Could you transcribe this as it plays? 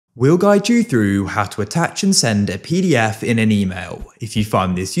We'll guide you through how to attach and send a PDF in an email. If you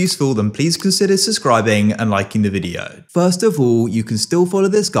find this useful, then please consider subscribing and liking the video. First of all, you can still follow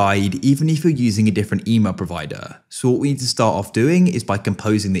this guide even if you're using a different email provider. So what we need to start off doing is by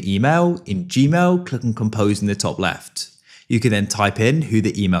composing the email. In Gmail, click on Compose in the top left. You can then type in who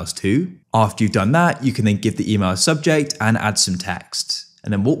the email's to. After you've done that, you can then give the email a subject and add some text.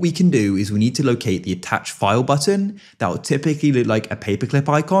 And then what we can do is we need to locate the attach file button that will typically look like a paperclip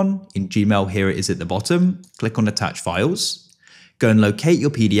icon. In Gmail, here it is at the bottom. Click on attach files. Go and locate your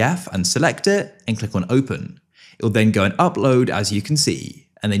PDF and select it and click on open. It will then go and upload as you can see.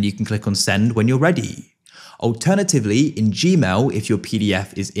 And then you can click on send when you're ready. Alternatively, in Gmail, if your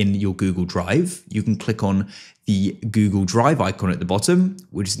PDF is in your Google Drive, you can click on the Google Drive icon at the bottom,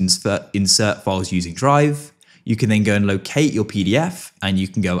 which is insert files using Drive. You can then go and locate your PDF and you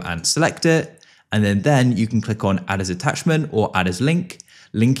can go and select it. And then you can click on add as attachment or add as link.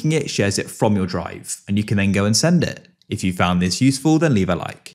 Linking it shares it from your drive and you can then go and send it. If you found this useful, then leave a like.